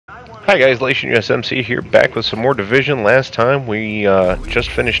Hi guys, Lation USMC here, back with some more Division. Last time we just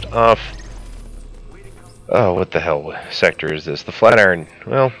finished off... Oh, what the hell sector is this? The Flatiron.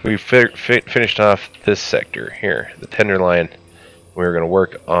 Well, we finished off this sector here, the Tenderloin. We were going to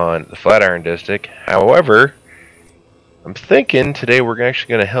work on the Flatiron district. However, I'm thinking today we're actually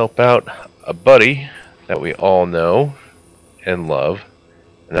going to help out a buddy that we all know and love,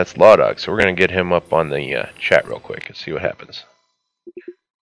 and that's Lawdog. So we're going to get him up on the chat real quick and see what happens.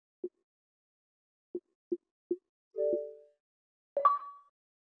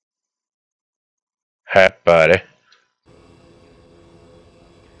 Hi, buddy.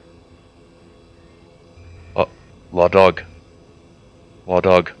 Oh, Lawdog.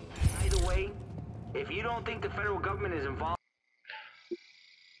 Lawdog. By the way, if you don't think the federal government is involved...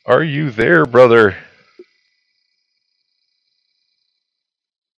 Are you there, brother?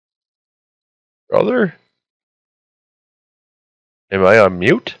 Brother? Am I on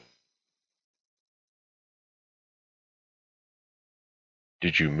mute?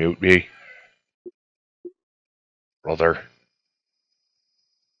 Did you mute me? Brother?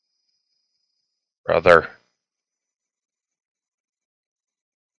 Brother?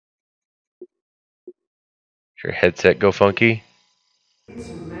 Does your headset go funky?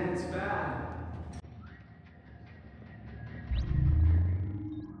 Man's bad.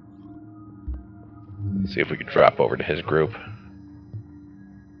 Let's see if we can drop over to his group.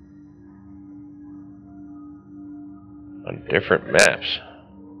 On different maps.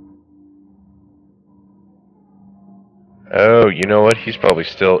 Oh, you know what? He's probably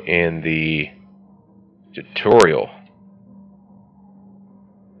still in the tutorial.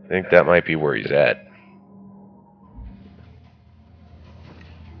 I think that might be where he's at.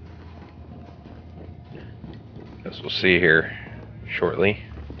 As we'll see here shortly.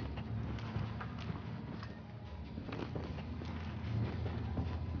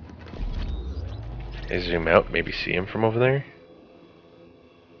 I zoom out, maybe see him from over there.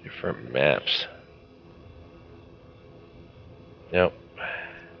 Different maps. Nope.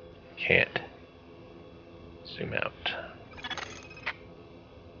 Can't. Zoom out.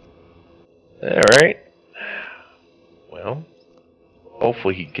 Alright. Well,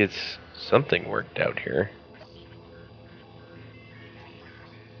 hopefully he gets something worked out here.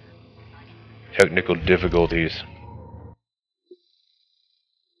 Technical difficulties.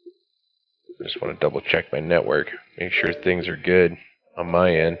 I just want to double check my network. Make sure things are good on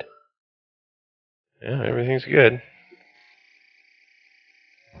my end. Yeah, everything's good.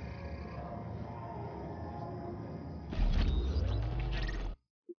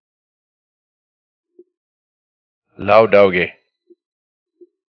 Loud doggy.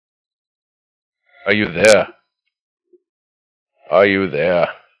 Are you there? Are you there?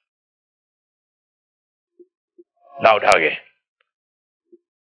 Loud doggy.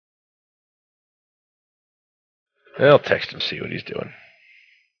 I'll text him, see what he's doing.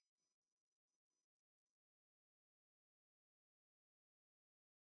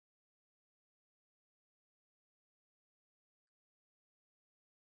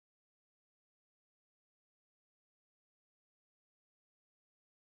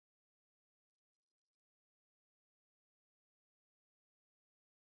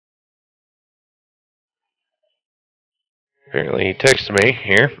 Apparently he texted me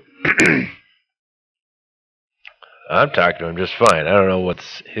here. I'm talking to him just fine. I don't know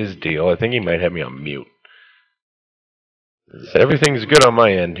what's his deal. I think he might have me on mute. Everything's good on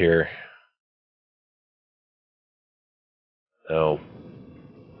my end here. No,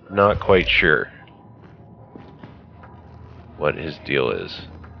 not quite sure what his deal is.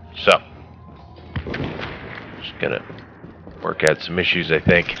 So, just gonna work out some issues, I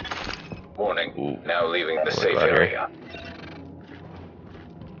think. Warning. Ooh, now leaving the what safe about here? area.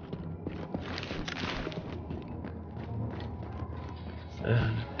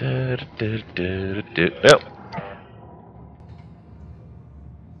 Nope.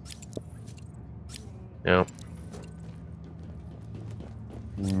 Nope.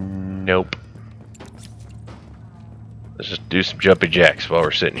 Nope. Let's just do some jumpy jacks while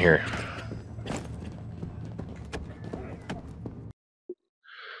we're sitting here.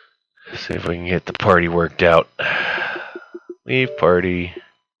 See if we can get the party worked out. Leave party.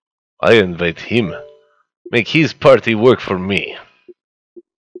 I invite him. Make his party work for me.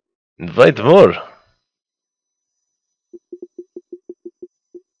 Invite more.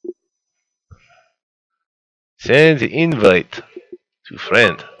 Send invite to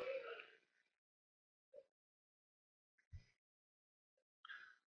friend.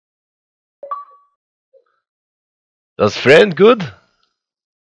 Does friend good?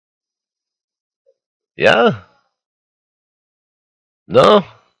 Yeah? No?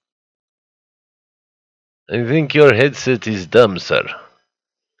 I think your headset is dumb, sir.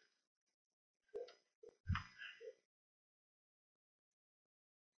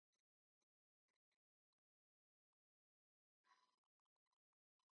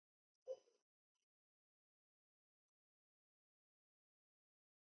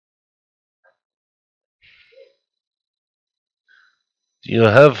 Do you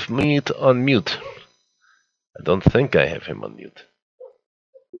have me on mute? I don't think I have him on mute.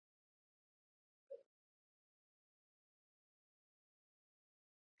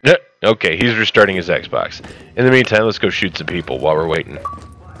 Yeah, okay, he's restarting his Xbox. In the meantime, let's go shoot some people while we're waiting.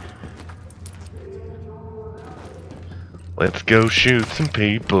 Let's go shoot some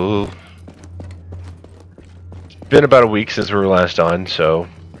people. It's been about a week since we were last on, so,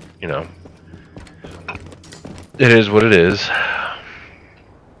 you know. It is what it is.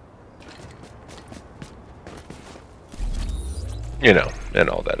 You know, and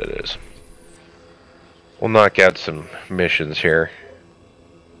all that it is. We'll knock out some missions here.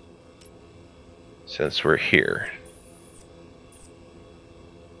 Since we're here.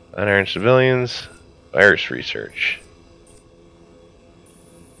 Unarmed civilians, virus research.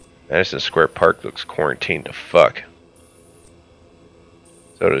 Madison Square Park looks quarantined to fuck.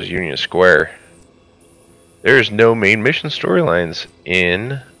 So does Union Square. There's no main mission storylines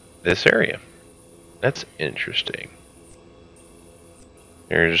in this area. That's interesting.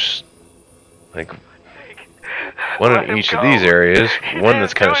 There's like one in each of these areas, one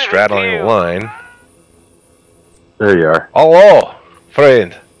that's kind of straddling the line. There you are. Hello,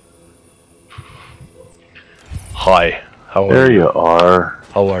 friend. Hi. How are There you? you are.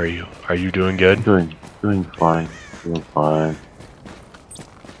 How are you? Are you doing good? Doing fine. Doing fine.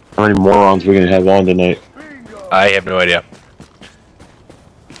 How many morons we gonna have on tonight? I have no idea.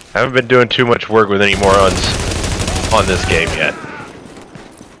 I haven't been doing too much work with any morons on this game yet.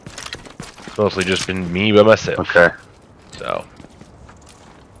 It's mostly just been me by myself. Okay. So.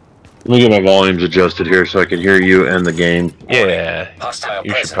 Let me get my volumes adjusted here so I can hear you and the game. Yeah,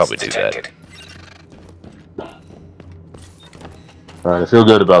 you should probably do that. Alright, I feel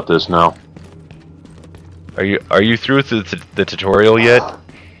good about this now. Are you through with the tutorial yet?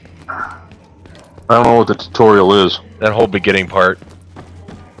 I don't know what the tutorial is. That whole beginning part.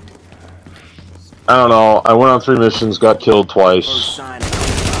 I don't know. I went on 3 missions, got killed twice.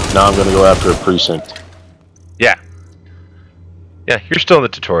 Now I'm gonna go after a precinct. Yeah. Yeah, you're still in the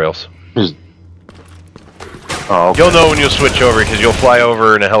tutorials. Oh, okay. You'll know when you'll switch over because you'll fly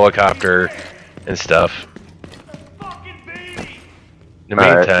over in a helicopter and stuff. In the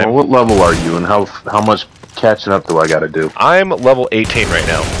meantime, well, what level are you, and how much catching up do I gotta do? I'm level 18 right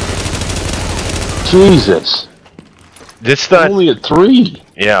now. Jesus! It's not I'm only at 3.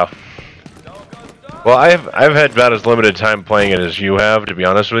 Yeah. Well, I've had about as limited time playing it as you have, to be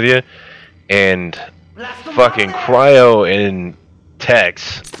honest with you. And fucking Cryo and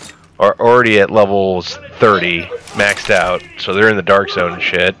Tex are already at levels 30, maxed out, so they're in the dark zone and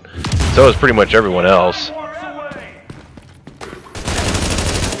shit. So is pretty much everyone else.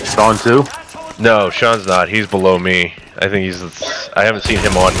 Sean too? No, Sean's not. He's below me. I think I haven't seen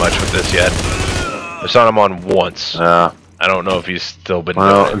him on much with this yet. I saw him on once. I don't know if he's still been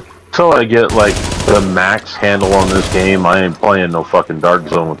doing it. Until I get like the max handle on this game, I ain't playing no fucking dark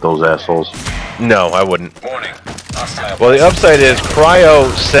zone with those assholes. No, I wouldn't. Well, the upside is Cryo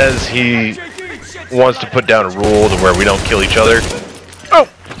says he wants to put down a rule to where we don't kill each other. Oh,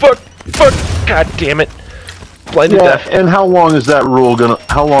 fuck, god damn it. Blinded death. And how long is that rule gonna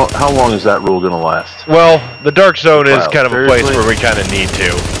how long is that rule gonna last? Well, the dark zone is Wow, kind of a place where we kind of need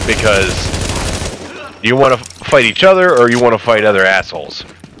to, because you want to fight each other or you want to fight other assholes.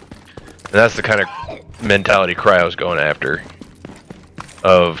 And that's the kind of mentality Cryo's going after.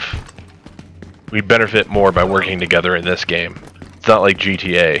 Of, we benefit more by working together in this game. It's not like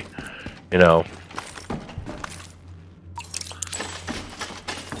GTA, you know.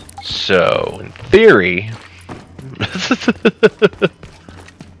 So, in theory...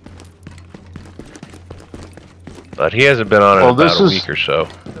 But he hasn't been on in about a week or so.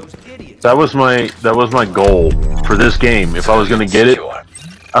 That was my goal for this game. If I was gonna get it,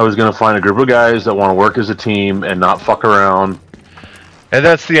 I was gonna find a group of guys that want to work as a team and not fuck around. And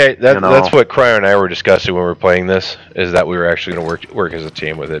that's that's what Cryo and I were discussing when we were playing this, is that we were actually going to work as a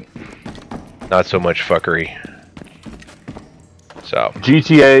team with it. Not so much fuckery. So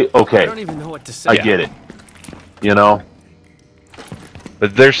GTA, okay. I don't even know what to say. I get it. You know?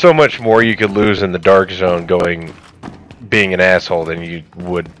 But there's so much more you could lose in the dark zone being an asshole than you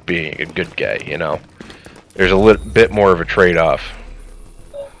would being a good guy, you know? There's a bit more of a trade-off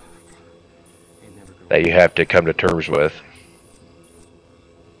that you have to come to terms with.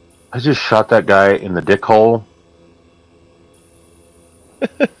 I just shot that guy in the dick hole.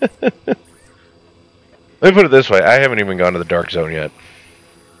 Let me put it this way: I haven't even gone to the dark zone yet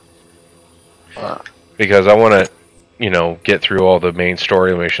because I want to, you know, get through all the main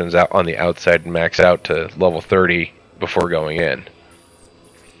story missions out on the outside and max out to level 30 before going in.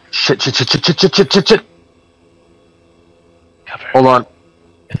 Shit. Hold on.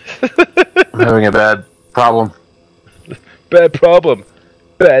 I'm having a bad problem. Bad problem.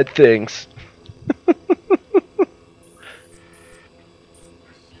 Bad things.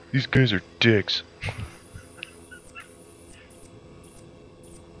 These guys are dicks.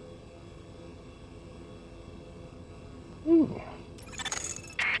 Ooh.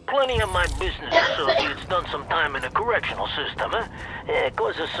 Plenty of my business associates done some time in the correctional system, huh? Yeah, it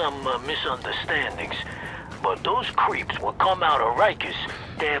causes some misunderstandings. But those creeps will come out of Rikers.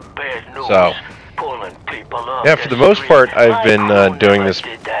 They're bad news. So, pulling people up. yeah, for the most part, I've been doing this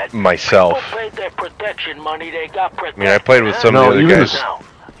myself. Paid their protection money, they got I mean, I played with some of the other guys. Now,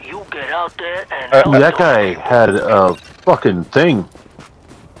 you get out there and That guy had a fucking thing.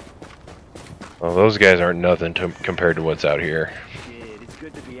 Well, those guys aren't nothing compared to what's out here. Shit, it's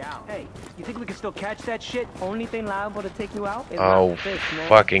good to be out. Hey, you think we can still catch that shit? Only thing liable to take you out is Oh,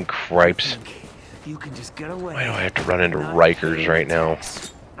 fucking cripes. You can just get away. Why do I have to run into Rikers right now?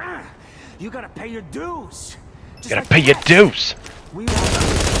 You gotta pay your dues. You gotta pay your dues!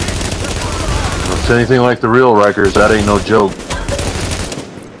 It's anything like the real Rikers, that ain't no joke.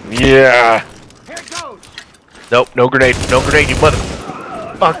 Yeah! Nope, no grenade, you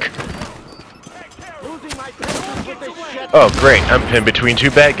motherfuck! Oh, great, I'm pinned between two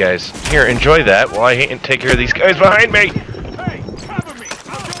bad guys. Here, enjoy that while I take care of these guys behind me!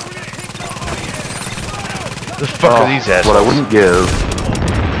 The fuck are these assholes? What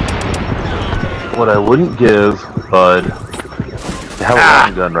I wouldn't give, bud, I have a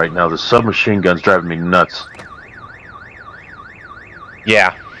long gun right now. The submachine gun's driving me nuts.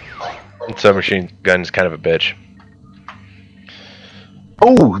 Yeah. The submachine gun's kind of a bitch.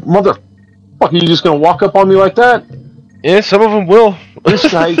 Oh, motherfucker, you just gonna walk up on me like that? Yeah, some of them will. This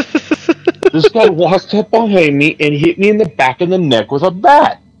guy walked up behind me and hit me in the back of the neck with a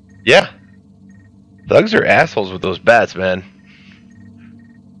bat. Yeah. Thugs are assholes with those bats, man.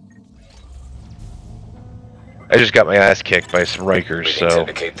 I just got my ass kicked by some Rikers, so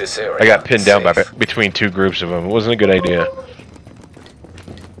I got pinned down by between two groups of them. It wasn't a good idea.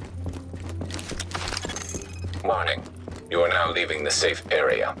 Warning. You are now leaving the safe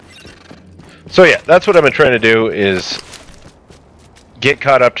area. So yeah, that's what I've been trying to do, is get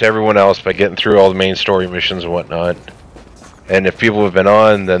caught up to everyone else by getting through all the main story missions and whatnot. And if people have been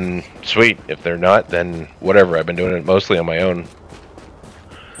on, then sweet. If they're not, then whatever. I've been doing it mostly on my own.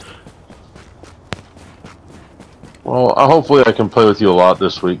 Well, hopefully I can play with you a lot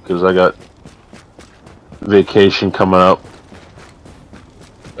this week, because I got vacation coming up.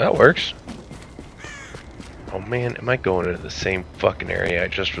 That works. Oh man, am I going into the same fucking area I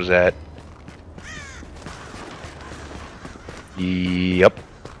just was at? Yep.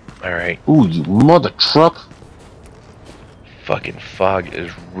 Alright. Ooh, you mother truck. Fucking fog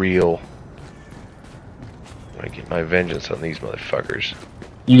is real. I'm gonna get my vengeance on these motherfuckers.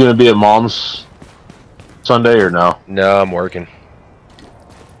 You gonna be at Mom's Sunday or no? No, I'm working.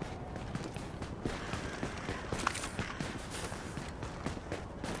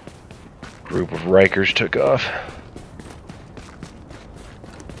 Group of Rikers took off.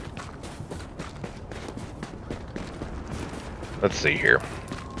 Let's see here.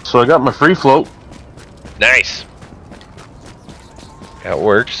 So I got my free float. Nice. That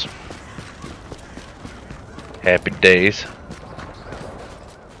works. Happy days.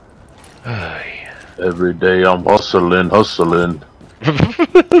 Every day I'm hustling.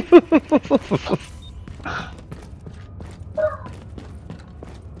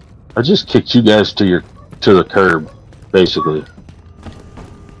 I just kicked you guys to the curb, basically.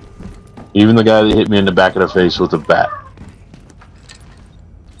 Even the guy that hit me in the back of the face with a bat.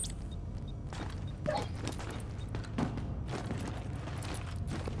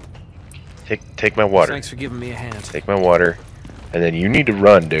 Take my water. Thanks for giving me a hand. Take my water. And then you need to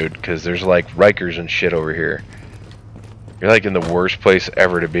run, dude, because there's like Rikers and shit over here. You're like in the worst place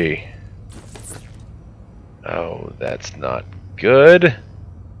ever to be. Oh, that's not good.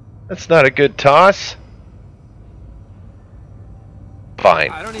 That's not a good toss. Fine.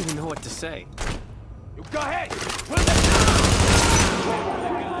 I don't even know what to say. Go ahead!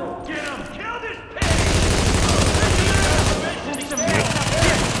 Get him! Kill this pig!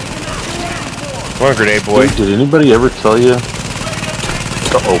 Come on, grenade boy. Wait, did anybody ever tell you?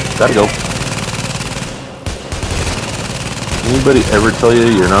 Uh-oh, gotta go. Anybody ever tell you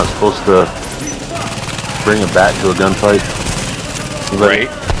you're not supposed to bring a bat to a gunfight? Anybody?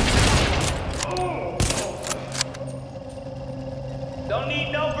 Right. Don't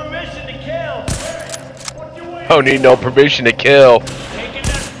need no permission to kill. Don't need no permission to kill.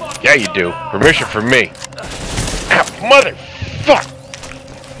 Yeah, you do. Permission from me. Ow, motherfuck!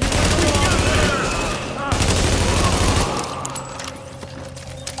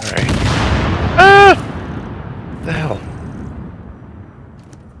 Alright. Ah! The hell?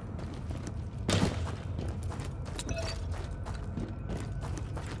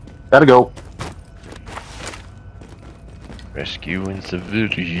 Gotta go. Rescuing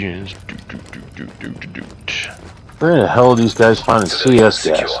civilians. Where the hell are these guys finding CS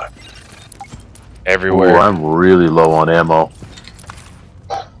gas? Everywhere. Ooh, I'm really low on ammo.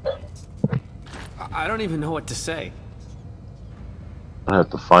 I don't even know what to say. I have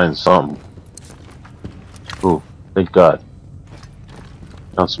to find something. Ooh, thank God.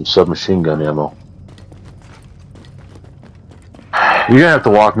 Found some submachine gun ammo. You're gonna have to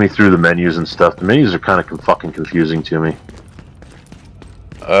walk me through the menus and stuff. The menus are kind of fucking confusing to me.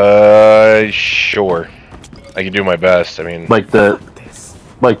 Sure. I can do my best. I mean, Like the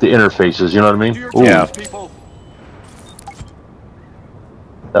interfaces, you know what I mean? Ooh, yeah.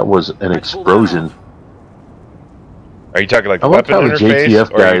 that was an explosion. Are you talking like the I like weapon how the interface,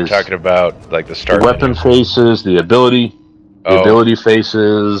 JTF or are you guys- talking about like the The start weapon menu? faces, the ability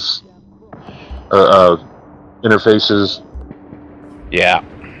faces, interfaces. Yeah.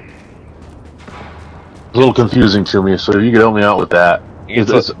 A little confusing to me, so if you could help me out with that.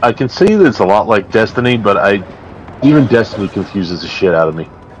 I can see that it's a lot like Destiny, but even Destiny confuses the shit out of me.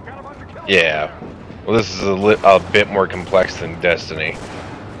 Yeah. Well, this is a bit more complex than Destiny.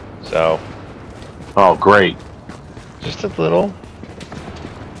 So, Oh, great. just a little.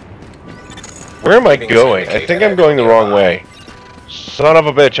 Where am I going? I think I'm going the wrong way. Son of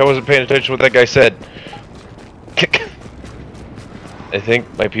a bitch, I wasn't paying attention to what that guy said. I think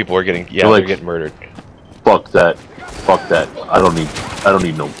my people are getting, yeah, they're getting murdered. Fuck that. Fuck that. I don't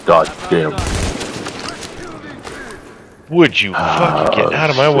need no goddamn. Would you fucking get out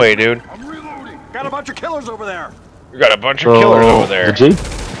of my way, dude? Got a bunch of killers over there. We got a bunch of killers over there.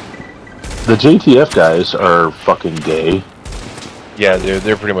 The JTF guys are fucking gay. Yeah,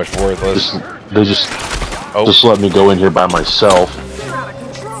 they're pretty much worthless. They just let me go in here by myself.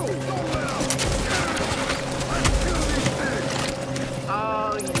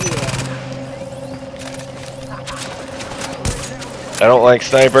 I don't like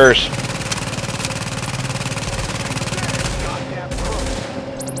snipers.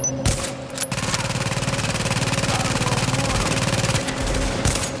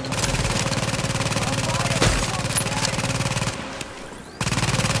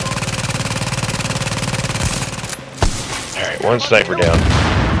 Alright, one sniper down.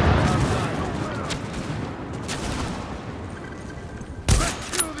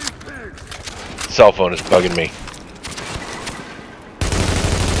 Cell phone is bugging me.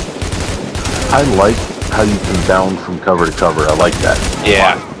 I like how you can bound from cover to cover. I like that.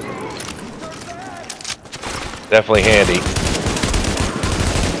 Yeah. Definitely handy.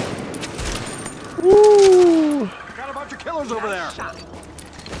 Woo! Got a bunch of killers over there.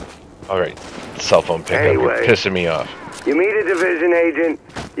 Alright, cell phone pickup. Anyway. You're pissing me off. You meet a division agent,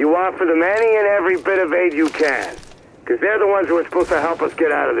 you offer them any and every bit of aid you can. Because they're the ones who are supposed to help us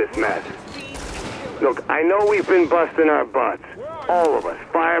get out of this mess. Look, I know we've been busting our butts. All of us.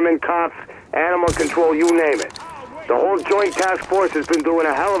 Firemen, cops, animal control, you name it. The whole joint task force has been doing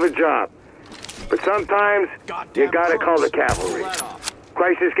a hell of a job. But sometimes, you gotta call the cavalry.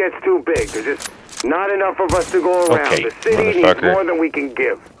 Crisis gets too big. There's just not enough of us to go around. Okay, The city needs motherfucker. more than we can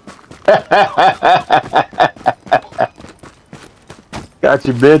give.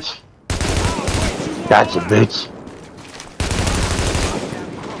 Gotcha, bitch. Gotcha, bitch.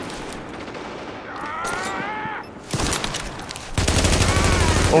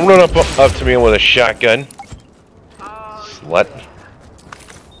 Don't run up to me with a shotgun. Slut.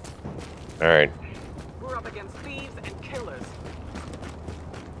 Alright. We're up against thieves and killers.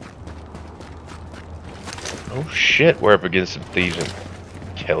 Oh shit, we're up against some thieves and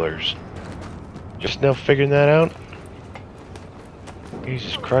killers. Just now figuring that out?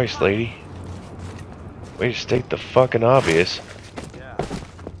 Jesus Christ, lady. Way to state the fucking obvious.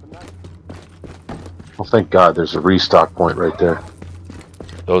 Well, thank God there's a restock point right there.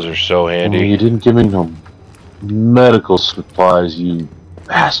 Those are so handy. You didn't give me no medical supplies, you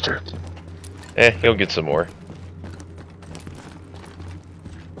bastard. He'll get some more.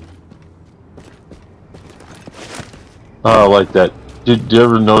 Oh, I like that. Did you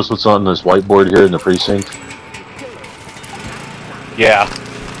ever notice what's on this whiteboard here in the precinct? Yeah.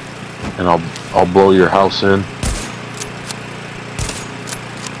 And I'll blow your house in.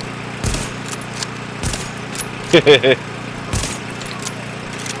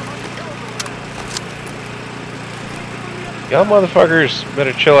 Y'all motherfuckers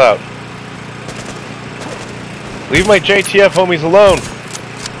better chill out. Leave my JTF homies alone.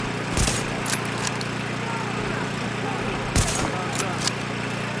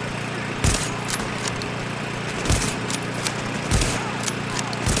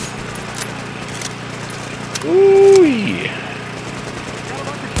 Ooh-wee.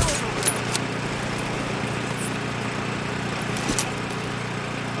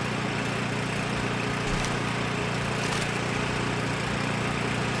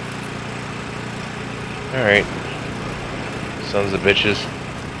 Alright. Sons of bitches.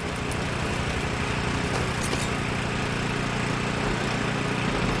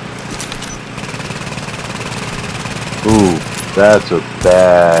 Ooh, that's a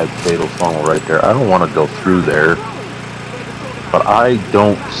bad fatal funnel right there. I don't want to go through there, but I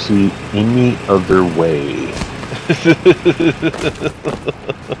don't see any other way.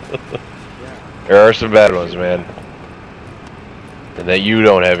 There are some bad ones, man. And that you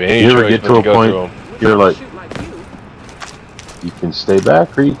don't have any You ever choice get but to to a go point through them. you're like, you can stay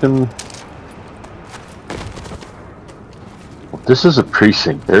back or you can... This is a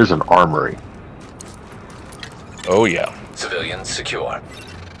precinct. There's an armory. Oh yeah. Civilians secure.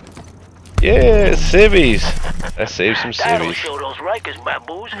 Yeah, civvies. I saved some That'll civvies. show those Rikers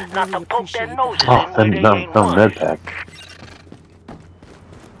baboos not to poke their noses Oh, in where and they no ain't wanted. med pack.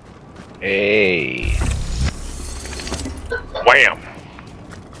 Hey. Wham.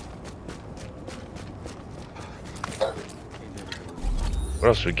 What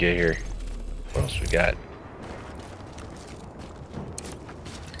else we get here? What else we got?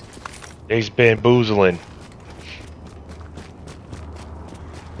 He's bamboozling.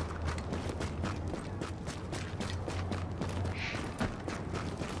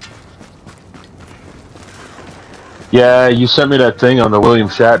 Yeah, you sent me that thing on the William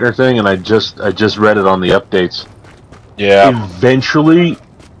Shatner thing, and I just read it on the updates. Yeah. Eventually,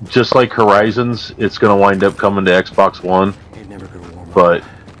 just like Horizons, it's gonna wind up coming to Xbox One. But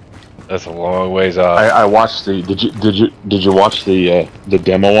That's a long ways off. I watched the. Did you watch the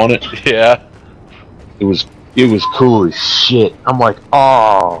demo on it? Yeah. It was cool as shit. I'm like,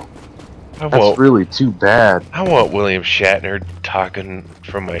 oh, that's really too bad. I want William Shatner talking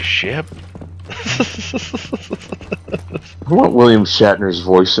from my ship. I want William Shatner's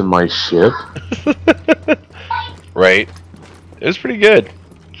voice in my ship. Right. It was pretty good.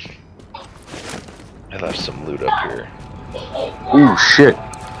 I left some loot up here. Ooh, shit.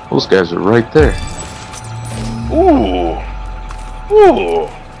 Those guys are right there. Ooh. Ooh.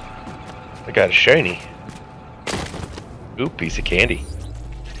 I got a shiny. Ooh, piece of candy.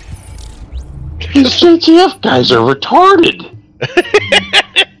 These JTF guys are retarded.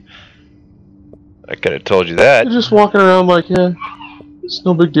 I could have told you that. They're just walking around like, yeah, it's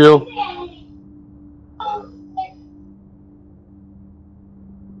no big deal.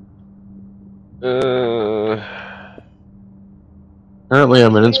 Apparently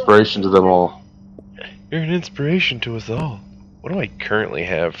I'm an inspiration to them all. You're an inspiration to us all. What do I currently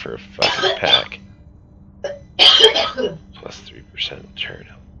have for a fucking pack? Plus 3% turn.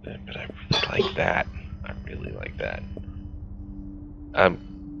 But I really like that. I really like that. I'm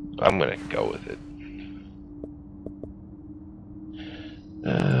gonna go with it.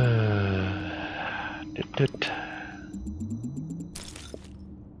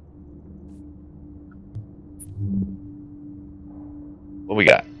 What we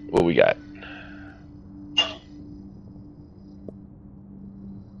got? What we got?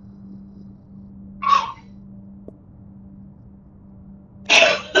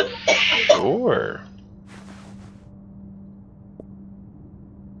 Sure.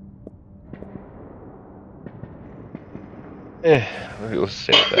 Let's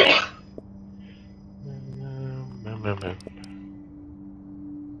save that.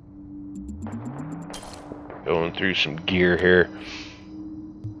 Going through some gear here.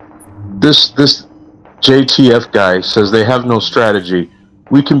 This JTF guy says they have no strategy.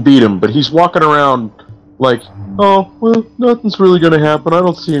 We can beat him, but he's walking around like, oh, well, nothing's really gonna happen. I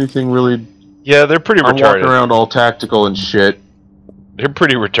don't see anything really. Yeah, they're pretty I'm retarded. walking around all tactical and shit. They're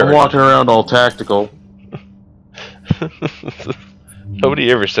pretty retarded. I'm walking around all tactical.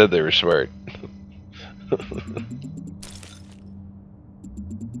 Nobody ever said they were smart.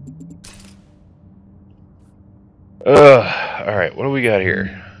 Alright, what do we got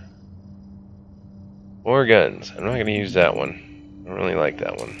here? More guns. I'm not going to use that one. I don't really like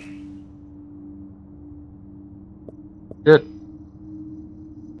that one. Good.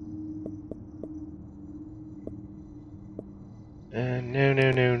 No,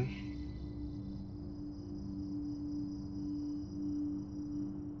 no, no. Nah.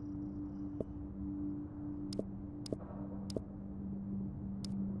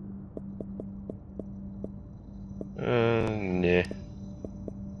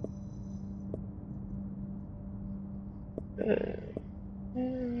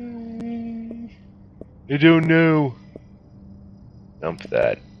 I don't know. Dump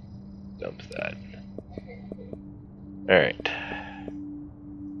that. Dump that. Alright.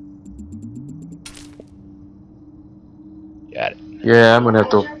 Got it. Yeah, I'm gonna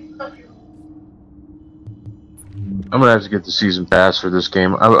have to get the season pass for this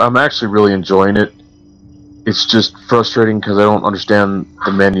game. I'm actually really enjoying it. It's just frustrating because I don't understand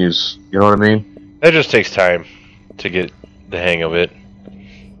the menus. You know what I mean? That just takes time to get the hang of it.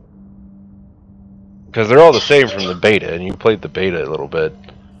 Because they're all the same from the beta, and you played the beta a little bit.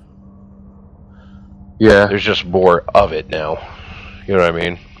 Yeah. There's just more of it now. You know what I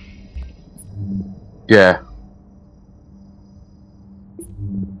mean? Yeah.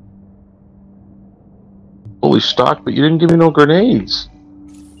 Fully stocked, but you didn't give me no grenades.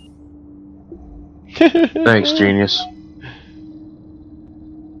 Thanks, genius.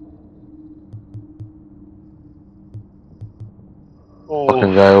 Oh.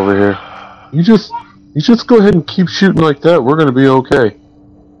 Fucking guy over here. You just go ahead and keep shooting like that. We're gonna be okay.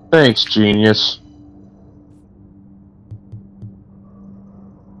 Thanks, genius.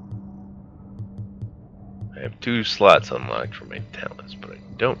 I have 2 slots unlocked for my talents, but I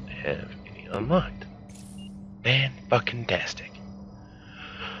don't have any unlocked. Man, fucking tastic.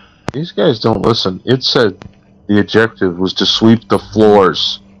 These guys don't listen. It said the objective was to sweep the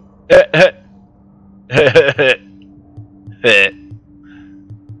floors.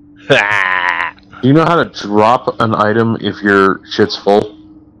 Do you know how to drop an item if your shit's full?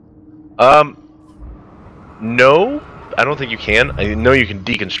 No, I don't think you can. I know you can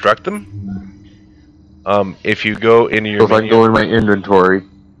deconstruct them. If you go into your So if I menu, go in my inventory,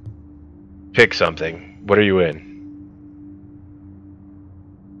 pick something. What are you in?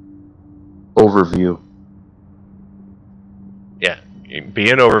 overview. Yeah, you be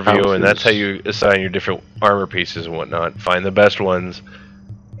in overview, Outfits. and that's how you assign your different armor pieces and whatnot. Find the best ones,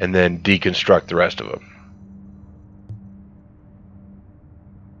 and then deconstruct the rest of them.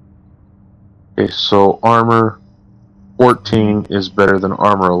 Okay, so armor 14 is better than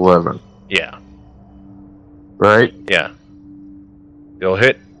armor 11, Yeah, right? yeah. You'll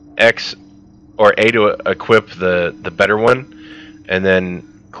hit X or A to equip the better one, and then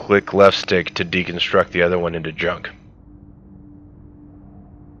click left stick to deconstruct the other one into junk.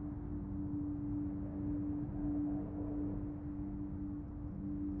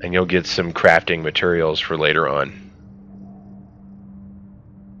 And you'll get some crafting materials for later on.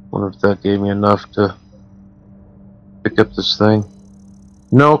 Wonder if that gave me enough to pick up this thing.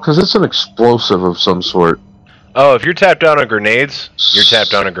 No, because it's an explosive of some sort. Oh, if you're tapped down on grenades, you're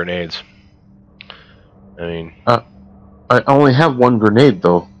tapped down on grenades. I mean... I only have one grenade,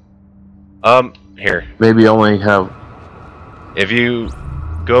 though. Here. Maybe I only have... If you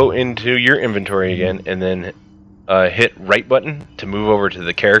go into your inventory again, and then hit right button to move over to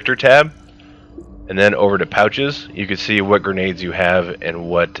the character tab, and then over to pouches, you can see what grenades you have and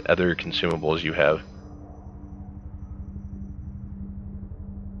what other consumables you have.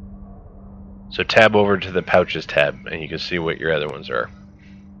 So tab over to the pouches tab, and you can see what your other ones are.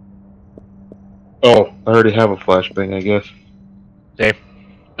 Oh, I already have a flashbang, I guess. See?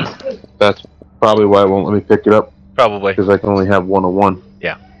 That's probably why it won't let me pick it up. Probably. Because I can only have 101.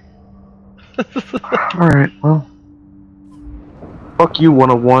 Yeah. Alright, well. Fuck you,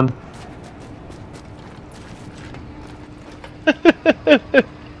 101.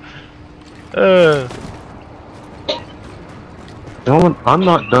 Gentlemen, I'm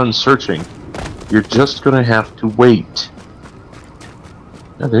not done searching. You're just gonna have to wait.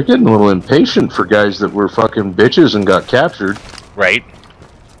 Yeah, they're getting a little impatient for guys that were fucking bitches and got captured. Right.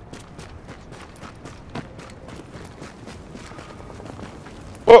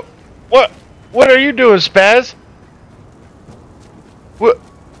 What are you doing, Spaz? What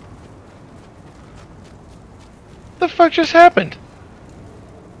the fuck just happened?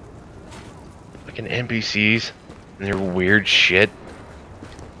 Fucking NPCs and their weird shit.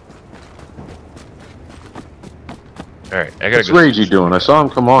 Alright, I gotta What's go. Ragey doing? I saw him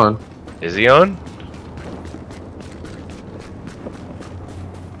come on. Is he on?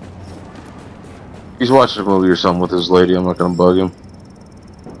 He's watching a movie or something with his lady. I'm not gonna bug him.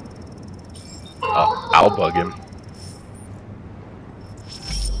 I'll bug him.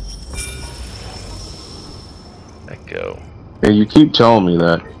 Let go. Hey, you keep telling me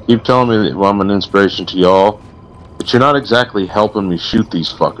that. Keep telling me that I'm an inspiration to y'all. But you're not exactly helping me shoot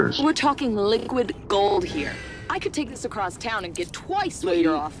these fuckers. We're talking liquid gold here. I could take this across town and get twice what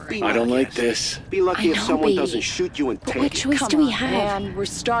you're offering. I don't like this. Be lucky if someone doesn't shoot you and take it. What choice do we have? Man, we're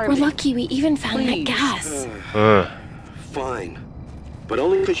starving. We're lucky we even found that gas. Fine. But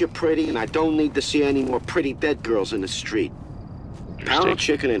only because you're pretty, and I don't need to see any more pretty dead girls in the street. Pound of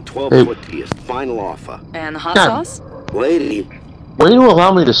chicken and 12 tortillas. Final offer. And the hot sauce? Lady. Way to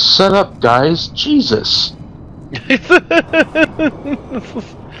allow me to set up, guys. Jesus.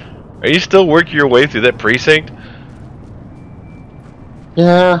 Are you still working your way through that precinct?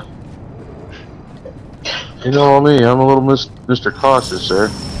 Yeah. You know me, I'm a little Mr. Cautious there.